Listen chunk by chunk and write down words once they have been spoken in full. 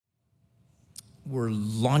we're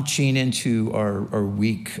launching into our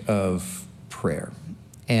week of prayer.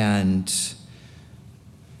 And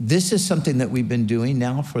this is something that we've been doing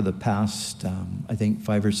now for the past, I think,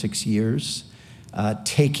 5 or 6 years,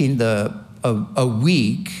 taking a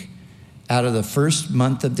week out of the first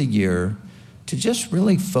month of the year to just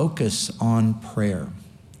really focus on prayer.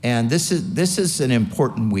 And this is an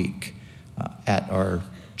important week at our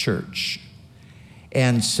church.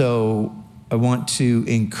 And so I want to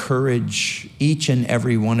encourage each and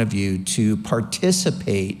every one of you to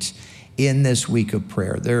participate in this week of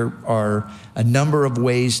prayer. There are a number of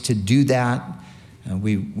ways to do that.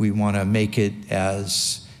 We want to make it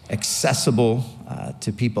as accessible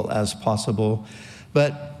to people as possible.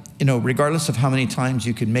 But regardless of how many times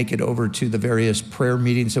you can make it over to the various prayer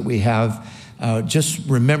meetings that we have, just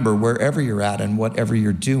remember, wherever you're at and whatever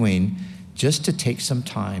you're doing, just to take some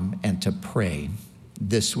time and to pray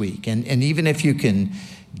this week. And even if you can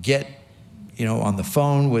get, on the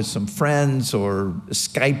phone with some friends or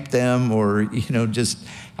Skype them or, just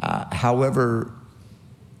however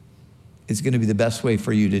is going to be the best way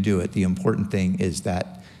for you to do it. The important thing is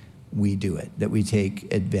that we do it, that we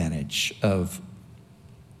take advantage of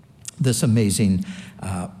this amazing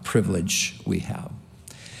privilege we have.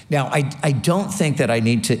 Now, I don't think that I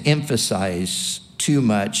need to emphasize too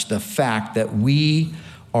much the fact that we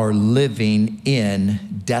are living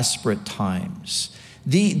in desperate times.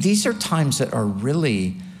 These are times that are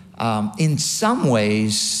really, in some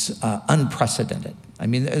ways, unprecedented. I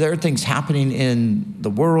mean, there are things happening in the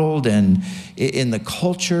world and in the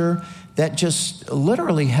culture that just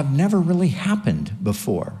literally have never really happened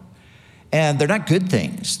before. And they're not good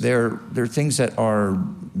things. They're things that are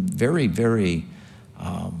very, very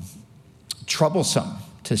troublesome,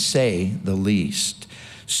 to say the least.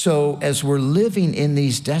 So as we're living in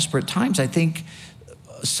these desperate times, I think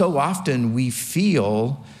so often we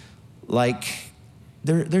feel like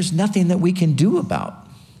there's nothing that we can do about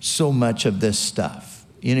so much of this stuff.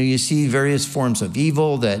 You see various forms of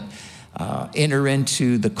evil that enter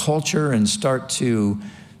into the culture and start to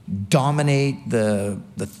dominate the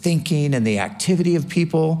thinking and the activity of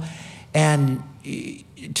people. And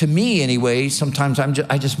to me, anyway, sometimes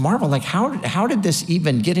I just marvel, like, how did this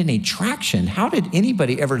even get any traction? How did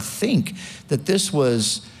anybody ever think that this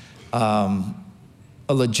was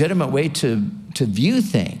a legitimate way to view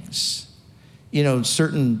things?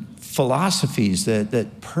 Certain philosophies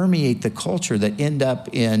that permeate the culture that end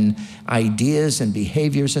up in ideas and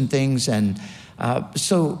behaviors and things. And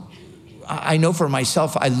so I know for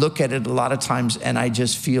myself, I look at it a lot of times and I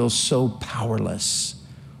just feel so powerless.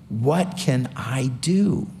 What can I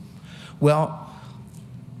do? Well,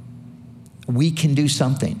 we can do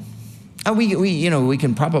something. We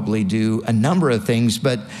can probably do a number of things,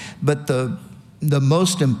 but the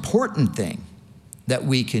most important thing that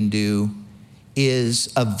we can do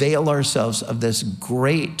is avail ourselves of this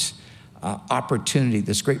great opportunity,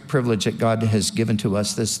 this great privilege that God has given to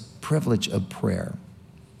us, this privilege of prayer.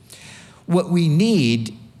 What we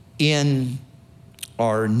need in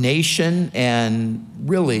our nation and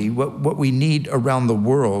really what we need around the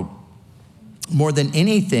world more than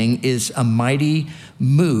anything is a mighty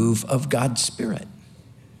move of God's Spirit.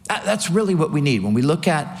 That's really what we need. When we look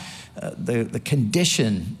at the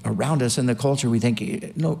condition around us in the culture, we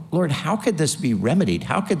think, Lord, how could this be remedied?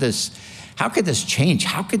 How could this change?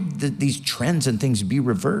 How could these trends and things be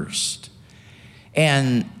reversed?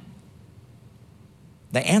 And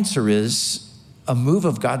the answer is a move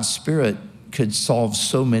of God's Spirit could solve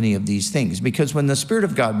so many of these things. Because when the Spirit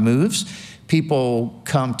of God moves, people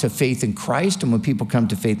come to faith in Christ. And when people come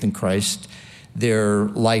to faith in Christ, their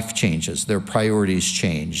life changes, their priorities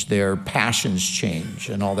change, their passions change,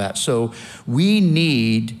 and all that. So we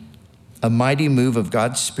need a mighty move of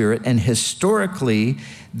God's Spirit. And historically,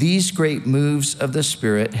 these great moves of the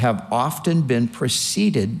Spirit have often been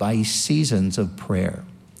preceded by seasons of prayer.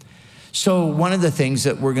 So one of the things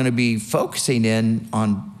that we're going to be focusing in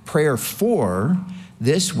on prayer for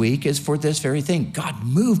this week is for this very thing. God,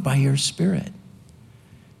 move by your Spirit.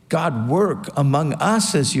 God, work among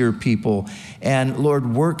us as your people. And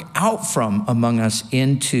Lord, work out from among us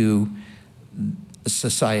into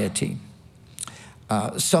society.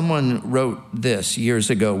 Someone wrote this years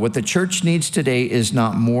ago: what the church needs today is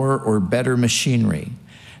not more or better machinery,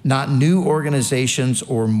 not new organizations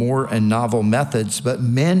or more and novel methods, but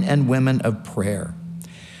men and women of prayer.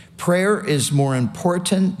 Prayer is more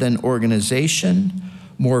important than organization,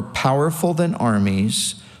 more powerful than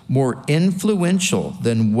armies, more influential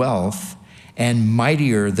than wealth, and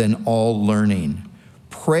mightier than all learning.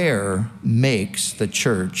 Prayer makes the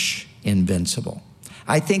church invincible.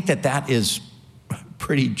 I think that is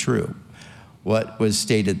pretty true, what was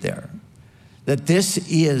stated there. that this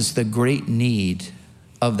is the great need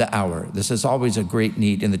of the hour. This is always a great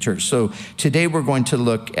need in the church. So today we're going to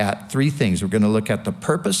look at three things. We're going to look at the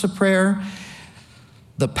purpose of prayer,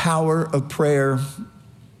 the power of prayer,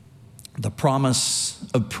 the promise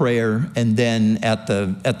of prayer, and then at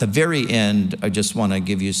the very end, I just want to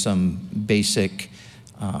give you some basic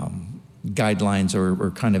guidelines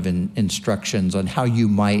or kind of instructions on how you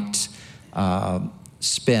might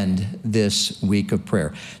spend this week of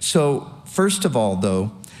prayer. So first of all,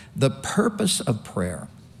 though, the purpose of prayer.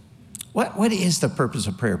 What is the purpose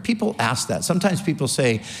of prayer? People ask that. Sometimes people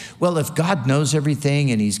say, well, if God knows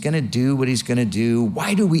everything and he's going to do what he's going to do,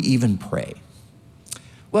 why do we even pray?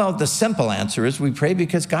 Well, the simple answer is we pray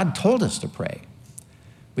because God told us to pray.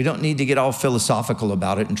 We don't need to get all philosophical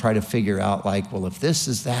about it and try to figure out like, well, if this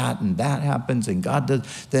is that and that happens and God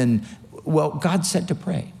does, then, well, God said to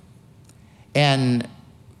pray. And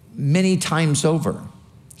many times over,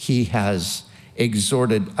 he has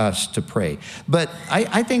exhorted us to pray. But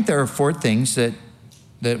I think there are four things that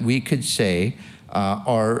we could say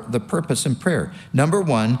are the purpose in prayer. Number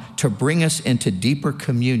one, to bring us into deeper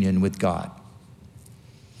communion with God.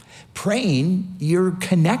 Praying, you're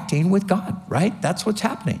connecting with God, right? That's what's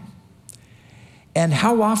happening. And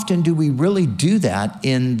how often do we really do that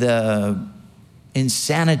in the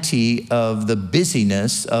insanity of the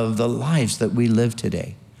busyness of the lives that we live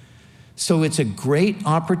today? So it's a great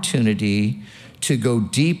opportunity to go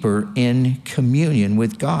deeper in communion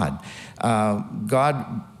with God.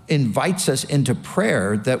 God invites us into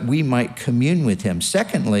prayer that we might commune with him.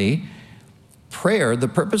 Secondly, prayer, the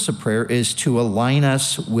purpose of prayer is to align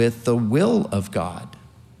us with the will of God.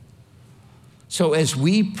 So as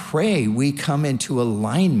we pray, we come into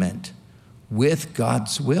alignment with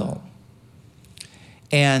God's will.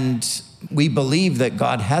 And we believe that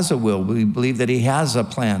God has a will. We believe that he has a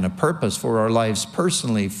plan, a purpose for our lives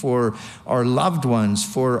personally, for our loved ones,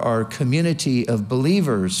 for our community of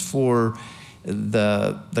believers, for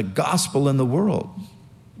the gospel in the world.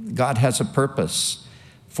 God has a purpose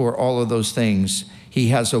for all of those things. He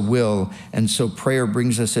has a will, and so prayer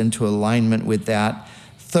brings us into alignment with that.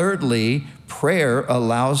 Thirdly, prayer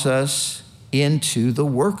allows us into the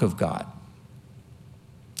work of God.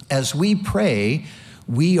 As we pray,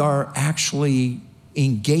 we are actually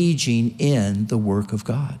engaging in the work of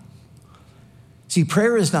God. See,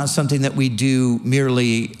 prayer is not something that we do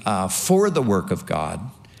merely for the work of God.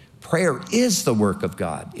 Prayer is the work of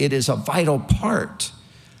God. It is a vital part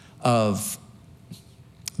of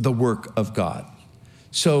the work of God.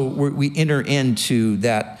 So we enter into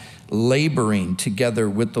that laboring together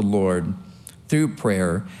with the Lord through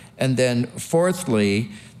prayer. And then fourthly,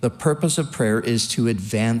 the purpose of prayer is to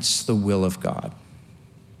advance the will of God.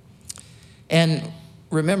 And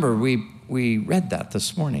remember, we read that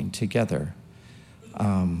this morning together.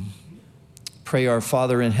 Pray, our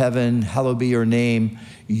Father in heaven, hallowed be your name.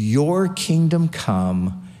 Your kingdom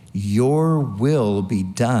come, your will be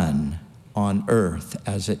done on earth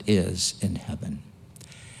as it is in heaven.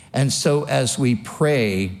 And so as we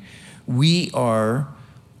pray, we are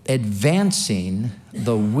advancing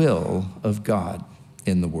the will of God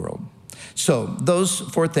in the world. So those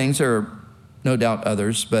four things are no doubt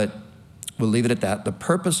others, but we'll leave it at that. The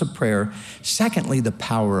purpose of prayer. Secondly, the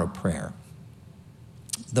power of prayer.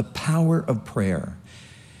 The power of prayer.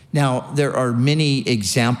 Now, there are many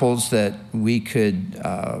examples that we could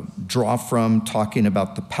draw from talking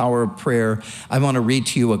about the power of prayer. I want to read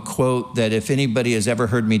to you a quote that if anybody has ever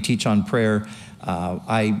heard me teach on prayer,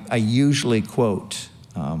 I usually quote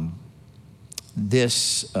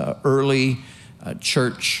this early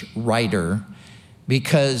church writer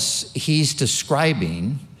because he's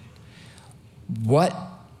describing what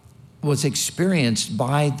was experienced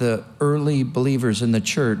by the early believers in the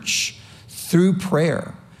church through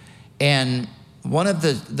prayer. And one of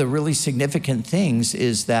the really significant things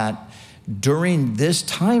is that during this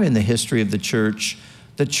time in the history of the church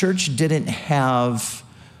didn't have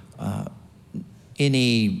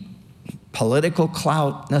any political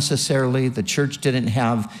clout necessarily. The church didn't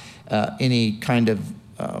have any kind of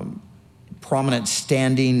prominent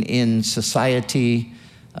standing in society.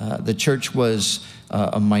 The church was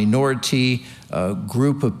a minority, a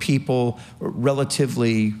group of people,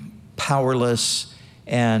 relatively powerless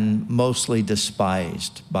and mostly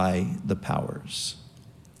despised by the powers.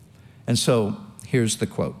 And so here's the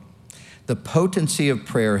quote. The potency of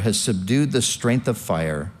prayer has subdued the strength of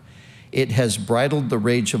fire. It has bridled the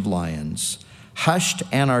rage of lions, hushed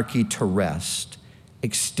anarchy to rest,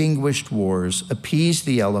 extinguished wars, appeased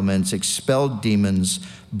the elements, expelled demons,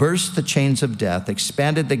 burst the chains of death,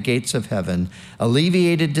 expanded the gates of heaven,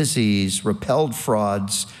 alleviated disease, repelled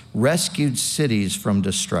frauds, rescued cities from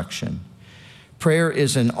destruction. Prayer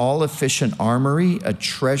is an all-efficient armory, a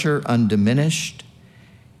treasure undiminished,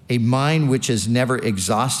 a mind which is never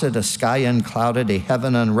exhausted, a sky unclouded, a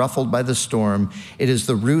heaven unruffled by the storm. It is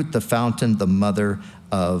the root, the fountain, the mother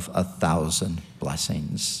of 1,000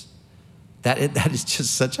 blessings. That is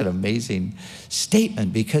just such an amazing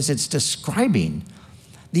statement because it's describing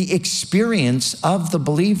the experience of the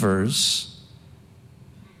believers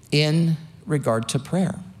in regard to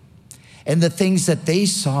prayer and the things that they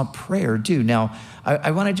saw prayer do. Now,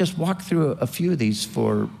 I want to just walk through a few of these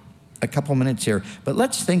for a couple minutes here, but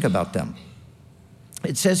let's think about them.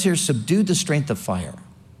 It says here, subdue the strength of fire.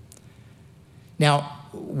 Now,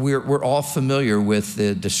 we're all familiar with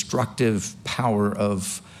the destructive power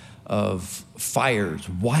of fires,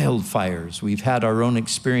 wildfires. We've had our own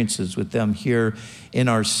experiences with them here in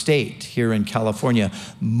our state, here in California.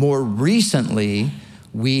 More recently,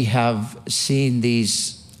 we have seen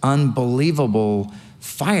these unbelievable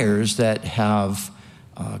fires that have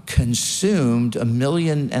consumed 1.5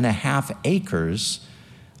 million acres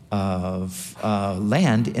of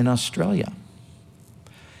land in Australia.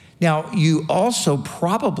 Now, you also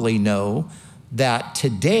probably know that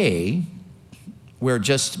today, where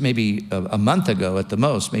just maybe a month ago at the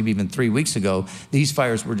most, maybe even 3 weeks ago, these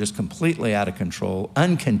fires were just completely out of control,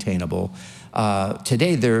 uncontainable.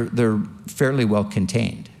 Today, they're fairly well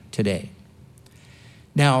contained today.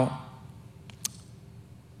 Now,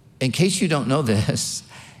 in case you don't know this,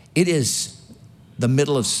 it is the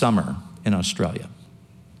middle of summer in Australia.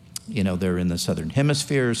 You know, they're in the southern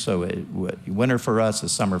hemisphere, so winter for us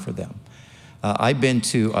is summer for them. I've been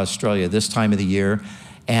to Australia this time of the year,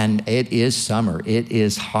 and it is summer. It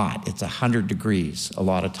is hot. It's 100 degrees a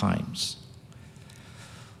lot of times.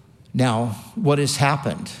 Now, what has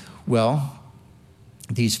happened? Well,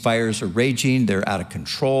 these fires are raging. They're out of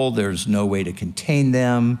control. There's no way to contain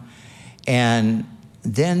them. And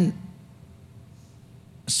then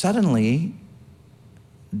suddenly,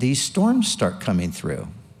 these storms start coming through,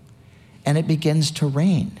 and it begins to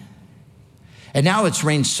rain. And now it's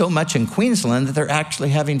rained so much in Queensland that they're actually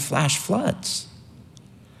having flash floods.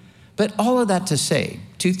 But all of that to say,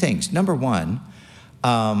 two things. Number one,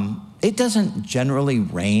 it doesn't generally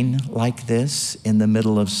rain like this in the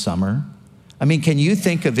middle of summer. I mean, can you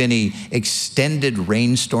think of any extended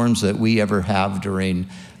rainstorms that we ever have during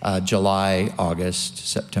July, August,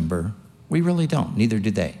 September? We really don't, neither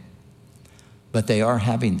do they. But they are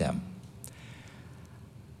having them.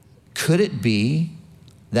 Could it be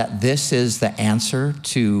that this is the answer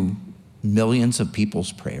to millions of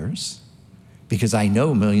people's prayers? Because I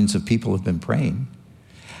know millions of people have been praying.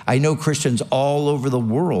 I know Christians all over the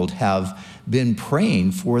world have been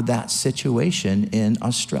praying for that situation in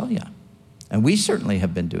Australia. And we certainly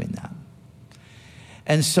have been doing that.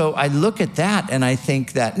 And so I look at that and I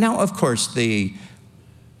think that, now, of course, the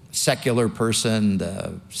secular person,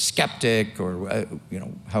 the skeptic, or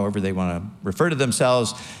however they want to refer to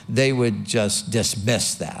themselves, they would just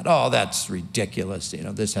dismiss that. Oh, that's ridiculous.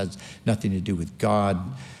 This has nothing to do with God.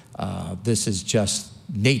 This is just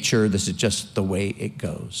nature. This is just the way it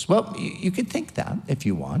goes. Well, you could think that if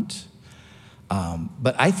you want.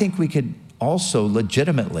 But I think we could also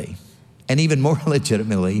legitimately, and even more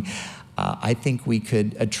legitimately, I think we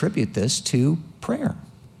could attribute this to prayer.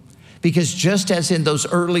 Because just as in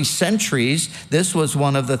those early centuries, this was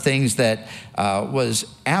one of the things that was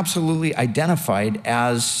absolutely identified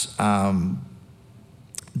as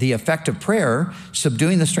the effect of prayer,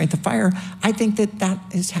 subduing the strength of fire. I think that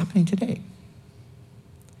is happening today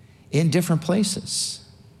in different places.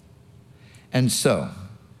 And so,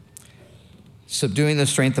 subduing the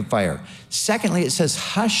strength of fire. Secondly, it says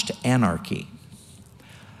hushed anarchy.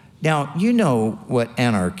 Now, you know what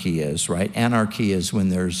anarchy is, right? Anarchy is when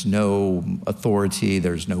there's no authority,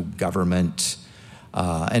 there's no government,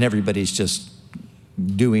 and everybody's just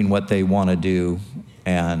doing what they want to do,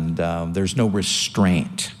 and there's no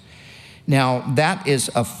restraint. Now, that is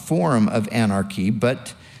a form of anarchy,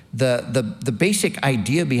 but the basic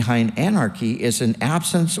idea behind anarchy is an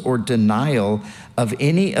absence or denial of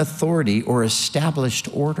any authority or established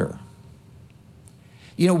order.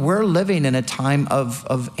 We're living in a time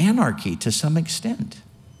of anarchy to some extent.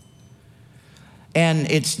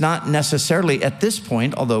 And it's not necessarily at this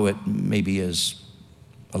point, although it maybe is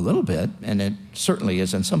a little bit, and it certainly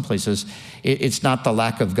is in some places, it's not the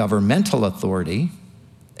lack of governmental authority.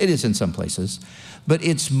 It is in some places, but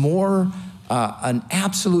it's more an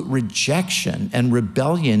absolute rejection and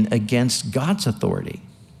rebellion against God's authority.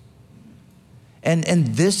 And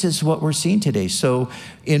this is what we're seeing today. So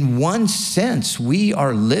in one sense, we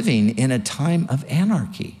are living in a time of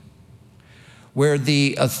anarchy, where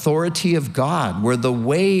the authority of God, where the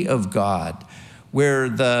way of God, where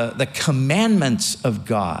the commandments of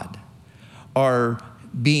God are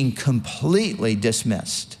being completely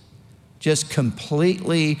dismissed, just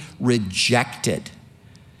completely rejected.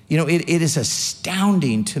 You know, it is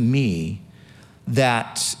astounding to me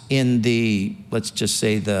that in the, let's just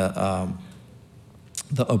say the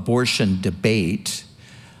abortion debate,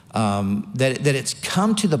 that it's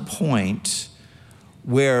come to the point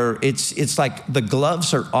where it's like the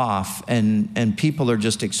gloves are off and people are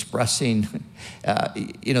just expressing,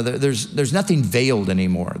 there's nothing veiled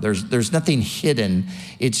anymore. There's nothing hidden.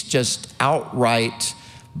 It's just outright,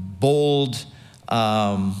 bold,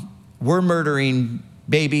 we're murdering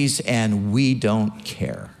babies and we don't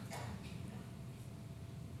care.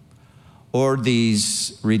 Or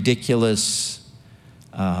these ridiculous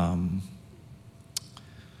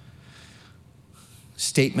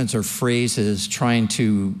statements or phrases trying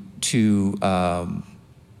to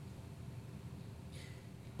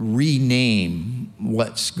rename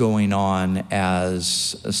what's going on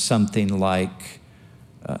as something like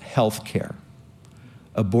health care.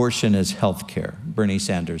 Abortion is health care. Bernie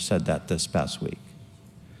Sanders said that this past week.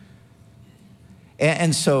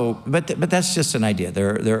 And so, but that's just an idea.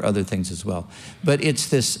 There are other things as well. But it's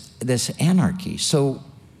this anarchy. So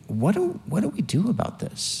what do we do about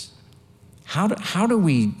this? How do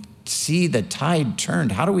we see the tide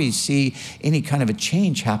turned? How do we see any kind of a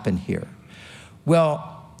change happen here?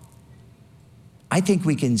 Well, I think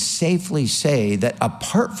we can safely say that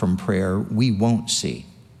apart from prayer, we won't see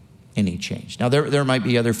any change. Now, there might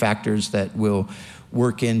be other factors that will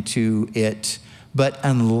work into it, but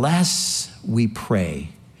unless we pray,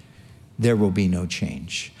 there will be no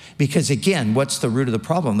change. Because again, what's the root of the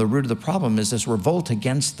problem? The root of the problem is this revolt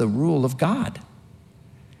against the rule of God.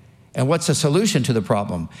 And what's the solution to the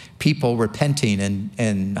problem? People repenting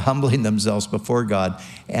and humbling themselves before God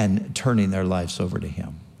and turning their lives over to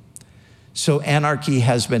Him. So anarchy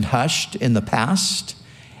has been hushed in the past,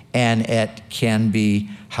 and it can be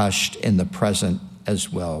hushed in the present as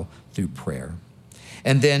well through prayer.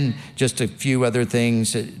 And then just a few other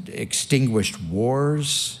things: extinguished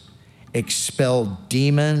wars, expelled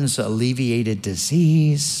demons, alleviated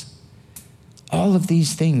disease. All of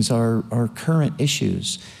these things are current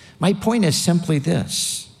issues. My point is simply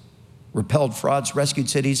this: repelled frauds, rescued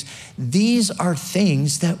cities. These are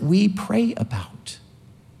things that we pray about.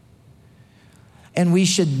 And we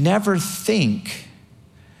should never think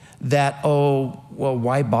that, oh, well,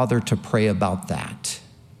 why bother to pray about that?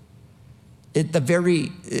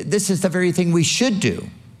 This is the very thing we should do,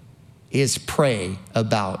 is pray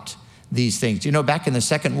about these things. You know, back in the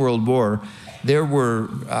Second World War, there were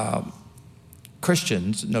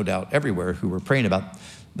Christians, no doubt, everywhere who were praying about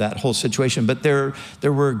that whole situation. But there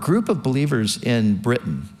were a group of believers in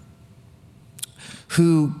Britain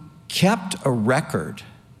who kept a record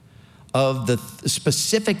of the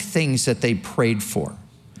specific things that they prayed for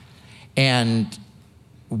and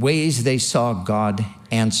ways they saw God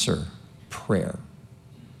answer prayer.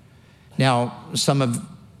 Now, some of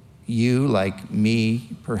you, like me,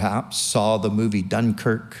 perhaps, saw the movie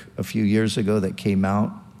Dunkirk a few years ago that came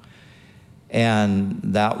out. And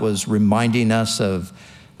that was reminding us of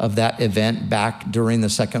that event back during the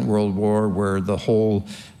Second World War, where the whole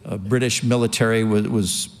British military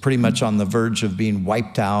was pretty much on the verge of being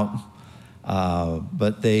wiped out.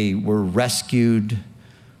 But they were rescued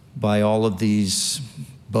by all of these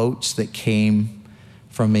boats that came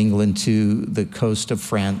from England to the coast of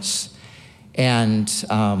France. And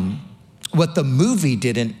what the movie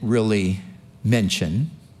didn't really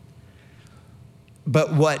mention,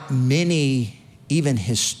 but what many, even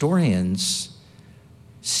historians,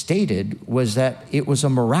 stated was that it was a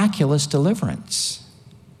miraculous deliverance,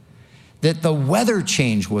 that the weather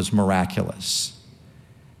change was miraculous,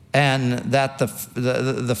 and that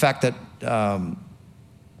the fact that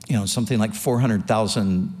something like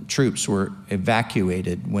 400,000 troops were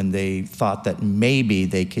evacuated when they thought that maybe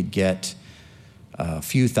they could get a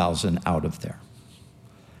few thousand out of there.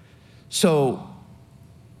 So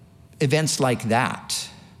events like that,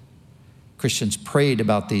 Christians prayed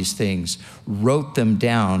about these things, wrote them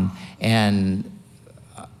down, and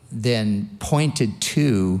then pointed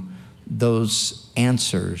to those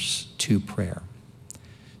answers to prayer.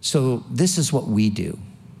 So this is what we do.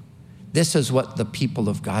 This is what the people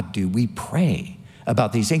of God do. We pray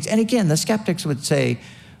about these things. And again, the skeptics would say,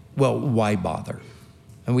 well, why bother?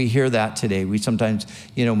 And we hear that today. We sometimes,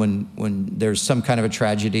 when there's some kind of a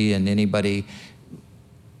tragedy and anybody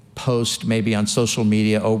post maybe on social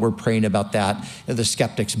media, oh, we're praying about that, the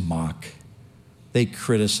skeptics mock. They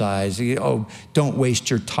criticize, oh, don't waste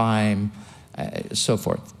your time, so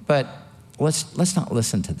forth. But let's not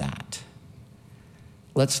listen to that.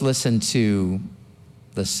 Let's listen to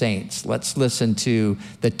the saints. Let's listen to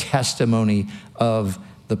the testimony of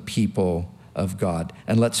the people of God,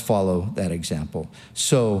 and let's follow that example.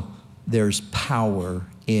 So there's power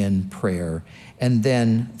in prayer. And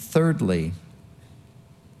then thirdly,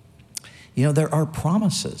 there are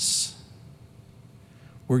promises.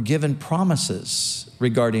 We're given promises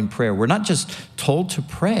regarding prayer. We're not just told to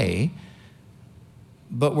pray,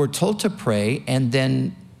 but we're told to pray and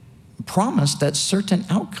then promise that certain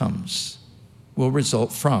outcomes will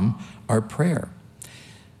result from our prayer.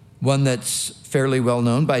 One that's fairly well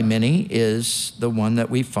known by many is the one that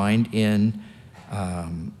we find in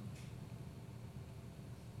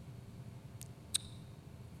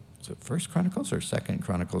is it 1 Chronicles or 2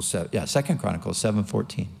 Chronicles? 2 Chronicles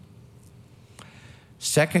 7:14.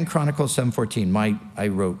 2 Chronicles 7:14. I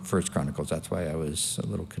wrote 1 Chronicles. That's why I was a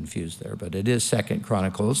little confused there. But it is 2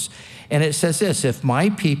 Chronicles. And it says this: if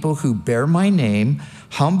my people who bear my name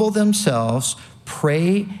humble themselves,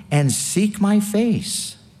 pray, and seek my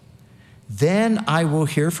face, then I will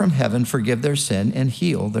hear from heaven, forgive their sin, and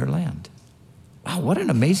heal their land. Wow, what an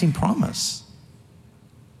amazing promise.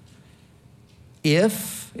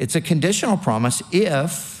 It's a conditional promise,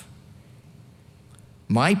 if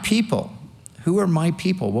my people, who are my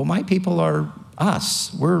people? Well, my people are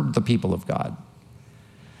us. We're the people of God.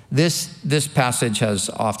 This passage has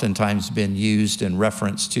oftentimes been used in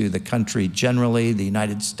reference to the country generally, the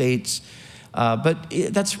United States, but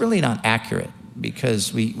that's really not accurate,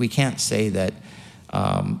 because we can't say that,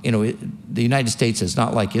 the United States is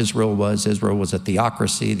not like Israel was. Israel was a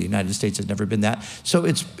theocracy. The United States has never been that. So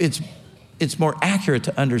it's more accurate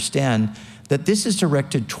to understand that this is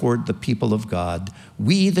directed toward the people of God.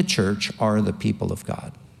 We, the church, are the people of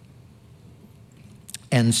God.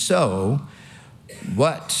 And so,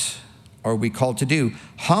 what are we called to do?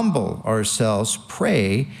 Humble ourselves,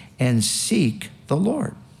 pray, and seek the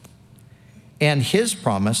Lord. And his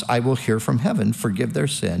promise, I will hear from heaven, forgive their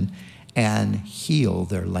sin, and heal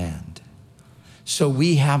their land. So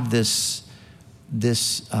we have this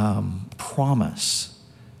promise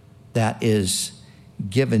that is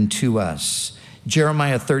given to us.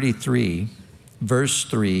 Jeremiah 33, verse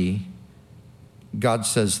 3, God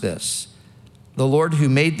says this: the Lord who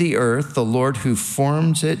made the earth, the Lord who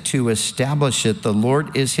forms it to establish it, the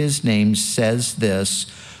Lord is his name, says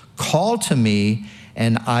this: call to me,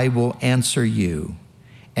 and I will answer you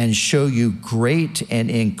and show you great and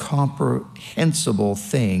incomprehensible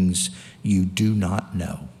things you do not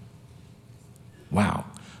know. Wow.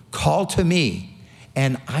 Call to me,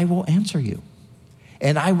 and I will answer you.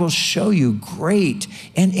 And I will show you great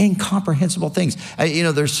and incomprehensible things.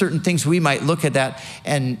 There's certain things we might look at that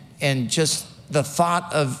and just the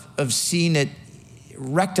thought of seeing it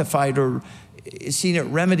rectified or seeing it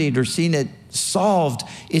remedied or seeing it solved,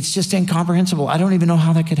 it's just incomprehensible. I don't even know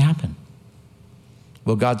how that could happen.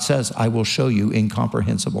 Well, God says, I will show you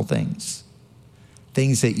incomprehensible things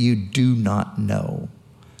that you do not know.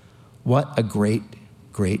 What a great,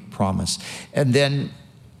 great promise. And then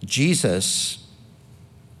Jesus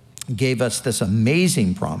gave us this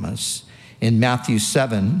amazing promise in Matthew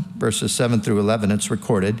 7, verses 7 through 11. It's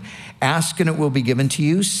recorded: ask and it will be given to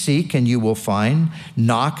you, seek and you will find,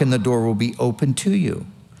 knock and the door will be opened to you.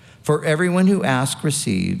 For everyone who asks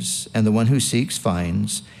receives, and the one who seeks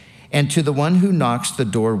finds, and to the one who knocks the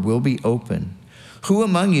door will be open. Who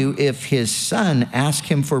among you, if his son asks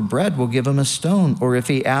him for bread, will give him a stone? Or if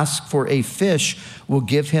he asks for a fish, will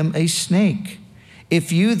give him a snake?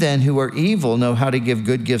 If you then, who are evil, know how to give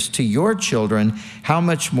good gifts to your children, how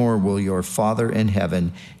much more will your Father in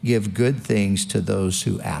heaven give good things to those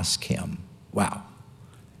who ask him? Wow.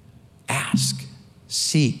 Ask,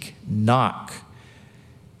 seek, knock.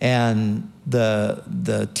 And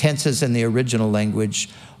the tenses in the original language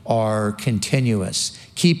are continuous.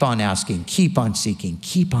 Keep on asking, keep on seeking,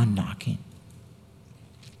 keep on knocking.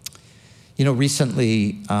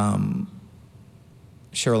 Recently,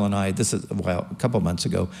 Cheryl and I, a couple months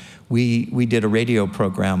ago, we did a radio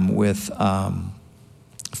program with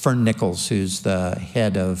Fern Nichols, who's the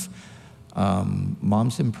head of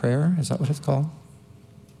Moms in Prayer. Is that what it's called?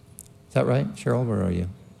 Is that right? Cheryl, where are you?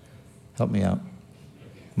 Help me out.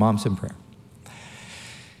 Moms in Prayer.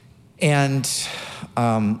 And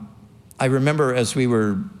I remember as we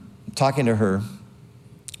were talking to her,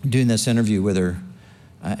 doing this interview with her,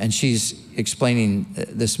 and she's explaining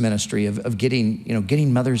this ministry of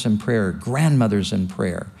getting mothers in prayer, grandmothers in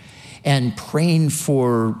prayer, and praying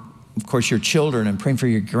for, of course, your children and praying for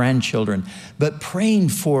your grandchildren, but praying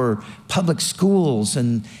for public schools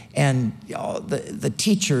and the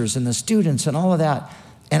teachers and the students and all of that.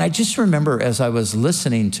 And I just remember as I was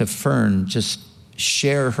listening to Fern just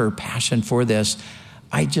share her passion for this,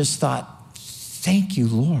 I just thought, Thank you,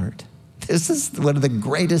 Lord. This is one of the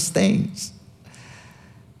greatest things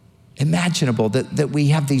imaginable, that we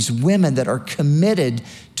have these women that are committed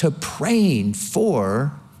to praying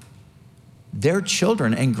for their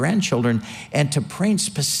children and grandchildren, and to praying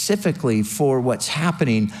specifically for what's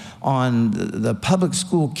happening on the public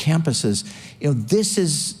school campuses. This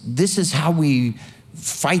is how we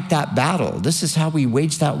fight that battle. This is how we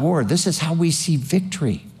wage that war. This is how we see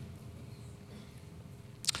victory.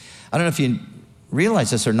 I don't know if you realize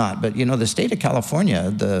this or not, but the state of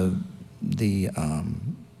California, the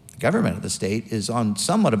government of the state is on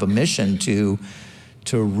somewhat of a mission to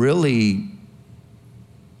really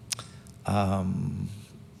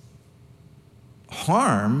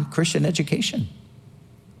harm Christian education.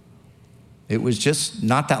 It was just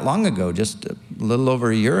not that long ago, just a little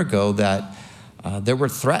over a year ago, that there were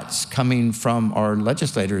threats coming from our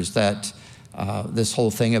legislators that this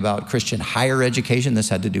whole thing about Christian higher education, this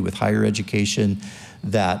had to do with higher education,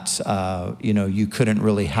 that you couldn't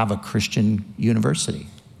really have a Christian university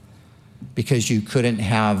because you couldn't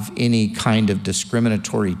have any kind of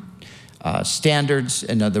discriminatory standards.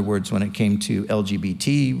 In other words, when it came to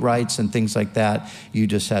LGBT rights and things like that, you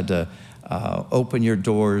just had to open your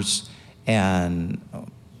doors, and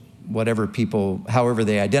whatever people, however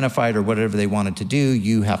they identified or whatever they wanted to do,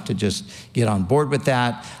 you have to just get on board with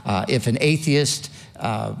that. If an atheist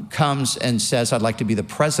comes and says, I'd like to be the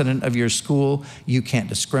president of your school, you can't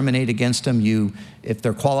discriminate against them. If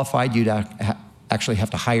they're qualified, you'd actually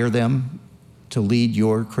have to hire them to lead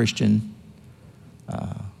your Christian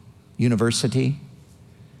university.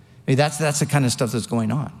 I mean, that's the kind of stuff that's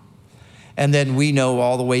going on. And then we know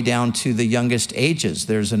all the way down to the youngest ages,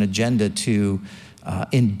 there's an agenda to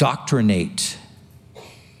indoctrinate.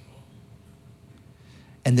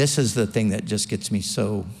 And this is the thing that just gets me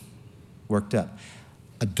so worked up.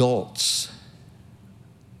 Adults,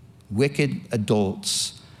 wicked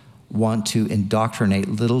adults, want to indoctrinate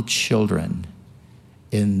little children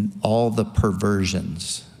in all the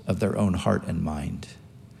perversions of their own heart and mind.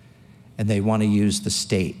 And they want to use the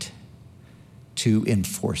state to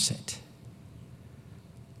enforce it.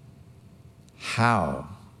 How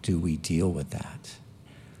do we deal with that?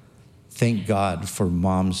 Thank God for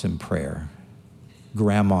moms in prayer,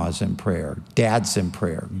 grandmas in prayer, dads in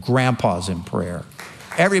prayer, grandpas in prayer,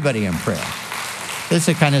 everybody in prayer. This is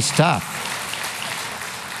the kind of stuff.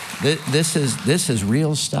 This is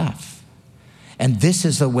real stuff. And this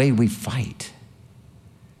is the way we fight.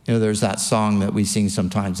 There's that song that we sing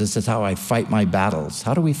sometimes. This is how I fight my battles.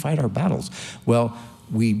 How do we fight our battles? Well,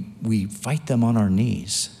 we fight them on our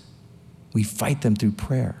knees. We fight them through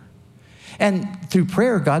prayer. And through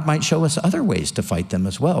prayer, God might show us other ways to fight them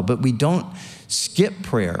as well. But we don't skip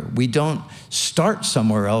prayer. We don't start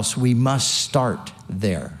somewhere else. We must start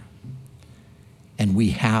there. And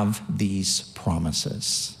we have these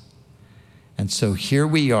promises. And so here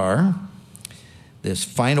we are, this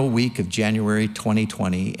final week of January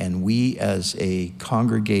 2020, and we as a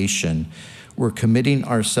congregation, we're committing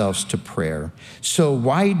ourselves to prayer. So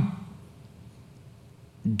why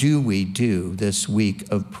do we do this week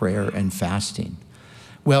of prayer and fasting?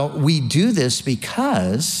 Well, we do this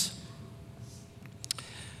because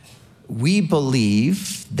we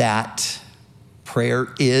believe that prayer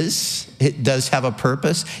it does have a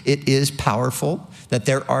purpose. It is powerful, that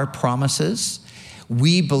there are promises.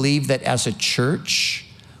 We believe that as a church,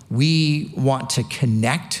 we want to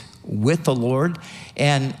connect with the Lord.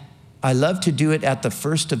 And I love to do it at the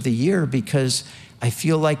first of the year because I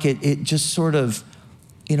feel like it just sort of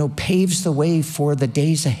paves the way for the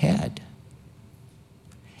days ahead.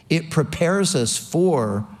 It prepares us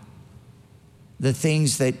for the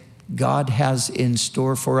things that God has in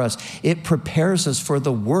store for us. It prepares us for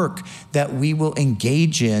the work that we will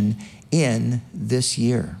engage in this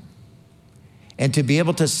year. And to be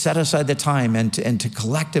able to set aside the time and to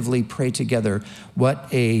collectively pray together, what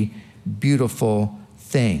a beautiful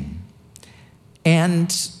thing.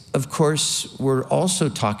 And of course, we're also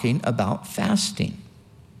talking about fasting.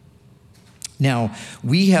 Now,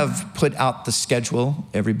 we have put out the schedule.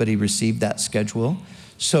 Everybody received that schedule.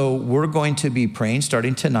 So we're going to be praying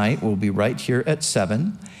starting tonight. We'll be right here at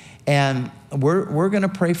 7. And we're going to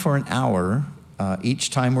pray for an hour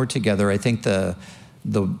each time we're together. I think the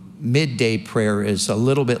midday prayer is a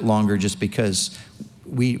little bit longer just because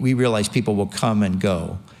we realize people will come and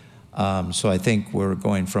go. So I think we're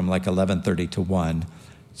going from like 11:30 to 1.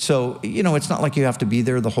 So, it's not like you have to be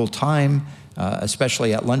there the whole time,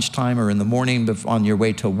 especially at lunchtime or in the morning on your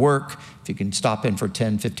way to work. If you can stop in for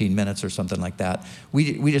 10, 15 minutes or something like that.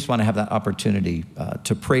 We just want to have that opportunity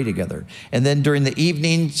to pray together. And then during the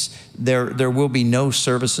evenings, there will be no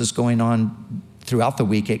services going on throughout the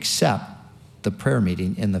week except the prayer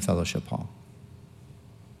meeting in the fellowship hall.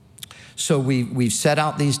 So we've set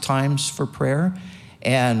out these times for prayer,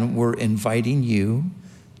 and we're inviting you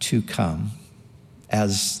to come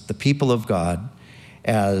as the people of God,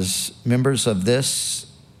 as members of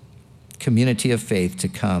this community of faith, to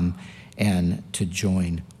come and to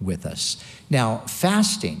join with us. Now,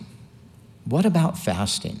 fasting. What about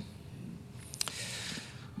fasting?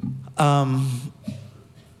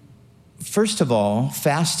 First of all,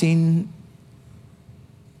 fasting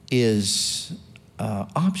is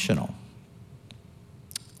optional.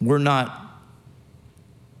 We're not,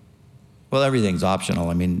 well, everything's optional.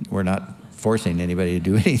 I mean, we're not forcing anybody to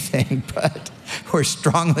do anything, but we're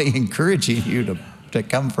strongly encouraging you to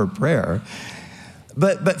come for prayer.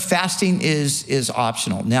 But fasting is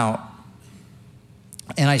optional. Now,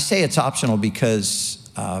 and I say it's optional because,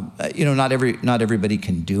 not everybody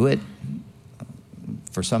can do it.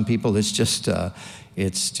 For some people, it's just a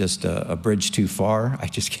bridge too far. I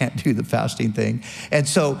just can't do the fasting thing. And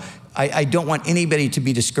so I don't want anybody to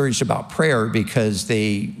be discouraged about prayer because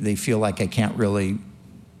they feel like I can't really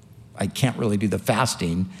do the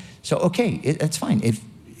fasting. So, okay, it's fine.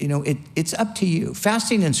 It's up to you.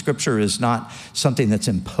 Fasting in Scripture is not something that's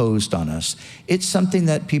imposed on us. It's something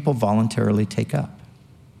that people voluntarily take up.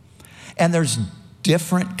 And there's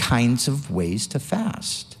different kinds of ways to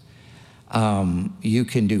fast. You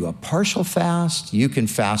can do a partial fast. You can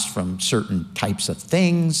fast from certain types of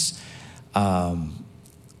things.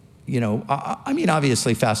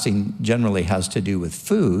 Obviously fasting generally has to do with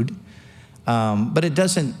food, but it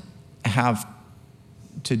doesn't have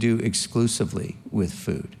to do exclusively with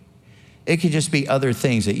food. It could just be other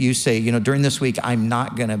things that you say, during this week, I'm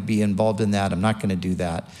not going to be involved in that. I'm not going to do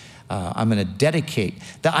that. I'm going to dedicate.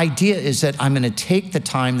 The idea is that I'm going to take the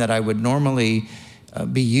time that I would normally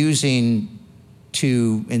be using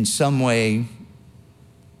to, in some way,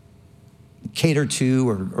 cater to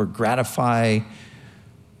or gratify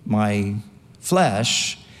my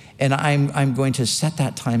flesh, and I'm going to set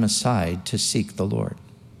that time aside to seek the Lord.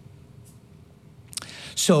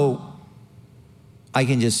 So I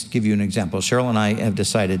can just give you an example. Cheryl and I have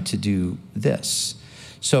decided to do this.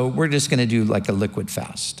 So we're just going to do like a liquid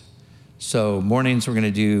fast. So mornings we're going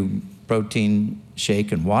to do protein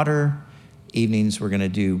shake and water. Evenings we're going to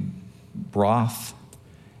do broth.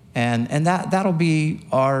 And that'll be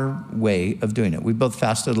our way of doing it. We both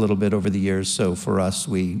fasted a little bit over the years, so for us,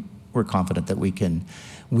 we're confident that we can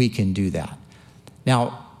do that.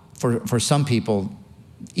 Now, for some people,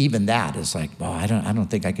 even that is like, well, I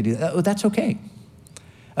don't think I could do that. Oh, that's okay.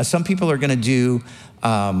 Some people are going to do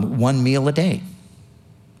one meal a day.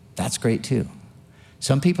 That's great too.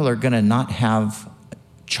 Some people are going to not have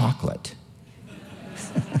chocolate.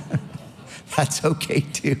 That's okay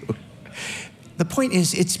too. The point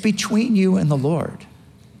is, it's between you and the Lord.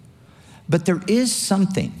 But there is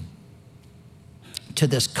something to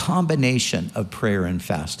this combination of prayer and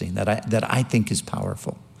fasting that I think is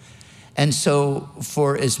powerful. And so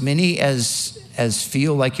for as many as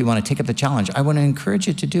feel like you want to take up the challenge, I want to encourage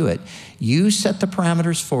you to do it. You set the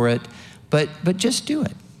parameters for it, but just do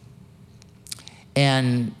it.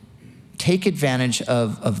 And take advantage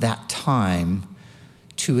of that time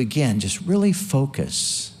to, again, just really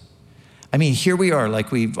focus. I mean, here we are,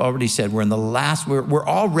 like we've already said, we're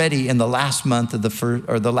already in the last month of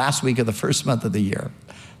the last week of the first month of the year.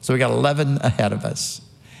 So we got 11 ahead of us.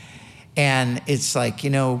 And it's like,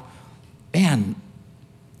 man,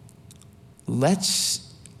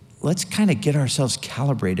 let's kind of get ourselves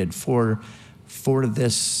calibrated for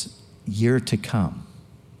this year to come.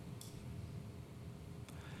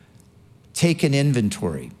 Take an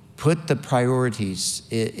inventory, put the priorities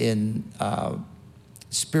in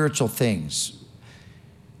spiritual things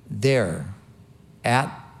there at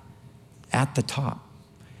the top,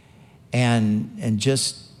 and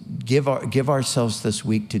just give ourselves this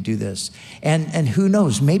week to do this. And who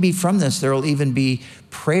knows, maybe from this there will even be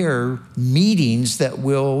prayer meetings that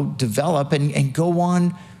will develop and go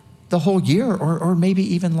on the whole year or maybe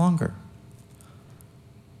even longer.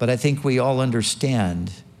 But I think we all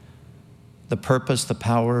understand the purpose, the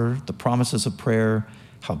power, the promises of prayer,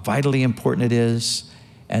 how vitally important it is.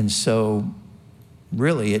 And so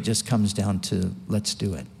really it just comes down to, let's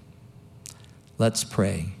do it. Let's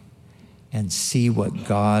pray and see what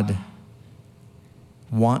God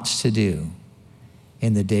wants to do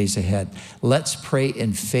in the days ahead. Let's pray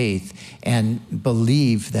in faith and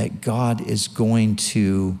believe that God is going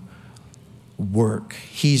to work.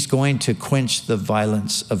 He's going to quench the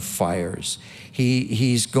violence of fires.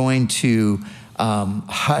 He's going to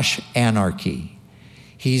hush anarchy.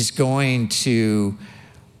 He's going to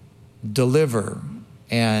deliver,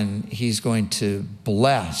 and he's going to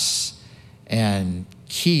bless and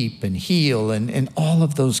keep and heal and all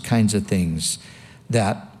of those kinds of things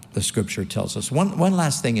that the scripture tells us. One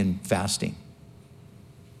last thing in fasting.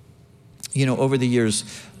 You know, over the years,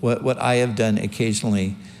 what I have done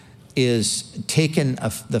occasionally is taken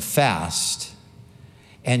the fast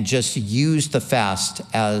and just used the fast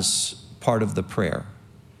as part of the prayer.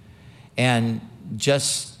 And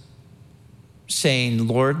just saying,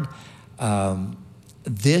 Lord,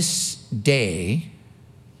 this day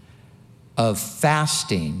of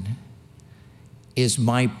fasting is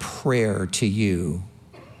my prayer to you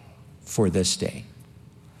for this day.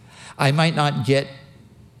 I might not get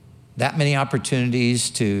that many opportunities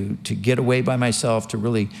to get away by myself, to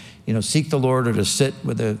really, seek the Lord, or to sit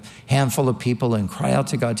with a handful of people and cry out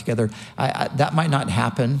to God together. That might not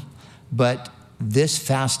happen, but this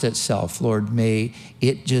fast itself, Lord, may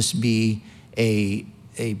it just be a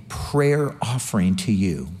prayer offering to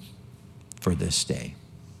you for this day.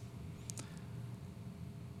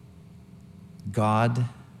 God,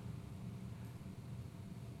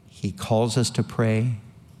 He calls us to pray.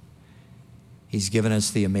 He's given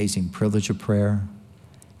us the amazing privilege of prayer,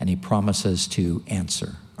 and He promises to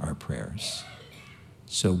answer our prayers.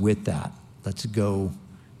 So with that, let's go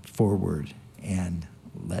forward and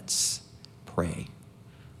let's pray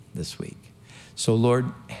this week. So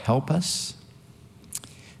Lord, help us.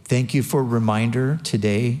 Thank you for a reminder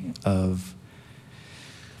today of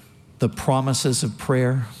the promises of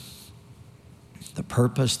prayer, the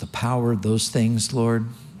purpose, the power, those things, Lord.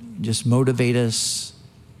 Just motivate us,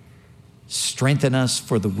 strengthen us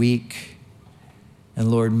for the week.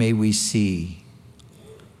 And Lord, may we see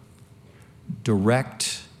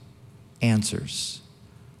direct answers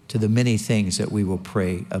to the many things that we will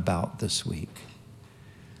pray about this week.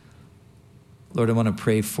 Lord, I want to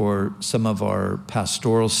pray for some of our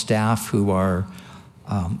pastoral staff who are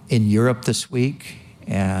in Europe this week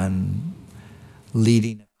and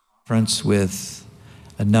leading a conference with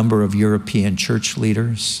a number of European church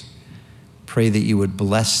leaders. Pray that you would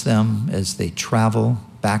bless them as they travel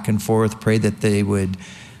back and forth. Pray that they would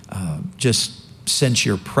just sense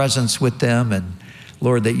your presence with them. And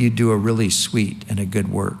Lord, that you do a really sweet and a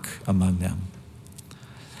good work among them.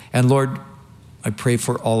 And Lord, I pray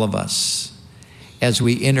for all of us as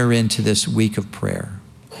we enter into this week of prayer,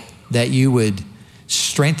 that you would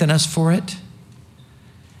strengthen us for it,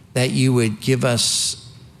 that you would give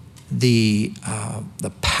us the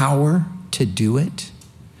power to do it,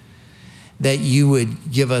 that you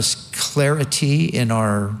would give us clarity in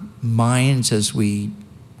our minds as we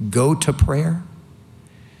go to prayer.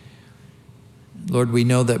 Lord, we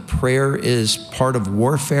know that prayer is part of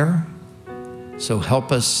warfare, so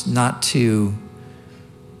help us not to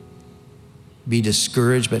be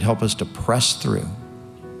discouraged, but help us to press through.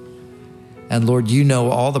 And Lord, you know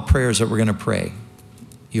all the prayers that we're going to pray.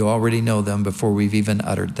 You already know them before we've even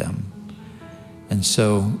uttered them. And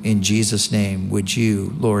so in Jesus' name, would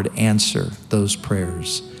you, Lord, answer those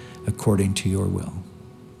prayers according to your will.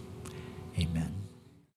 Amen.